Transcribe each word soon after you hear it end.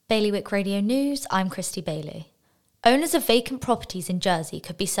Bailiwick Radio News, I'm Christy Bailey. Owners of vacant properties in Jersey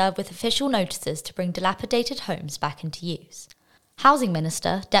could be served with official notices to bring dilapidated homes back into use. Housing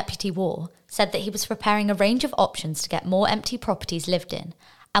Minister, Deputy Waugh, said that he was preparing a range of options to get more empty properties lived in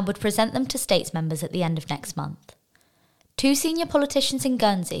and would present them to States members at the end of next month. Two senior politicians in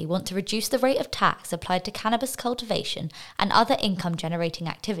Guernsey want to reduce the rate of tax applied to cannabis cultivation and other income-generating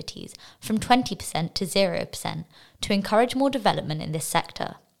activities from 20% to 0% to encourage more development in this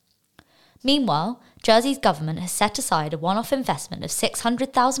sector. Meanwhile, Jersey's government has set aside a one-off investment of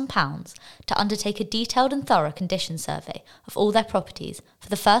 £600,000 to undertake a detailed and thorough condition survey of all their properties for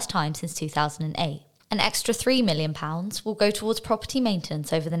the first time since 2008. An extra £3 million will go towards property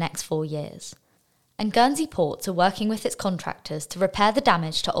maintenance over the next 4 years. And Guernsey Ports are working with its contractors to repair the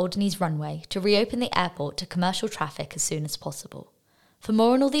damage to Alderney's runway to reopen the airport to commercial traffic as soon as possible. For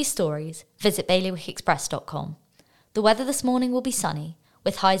more on all these stories, visit bailiwickexpress.com. The weather this morning will be sunny,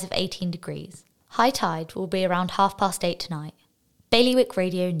 with highs of 18 degrees. High tide will be around 8:30 tonight. Bailiwick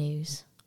Radio News.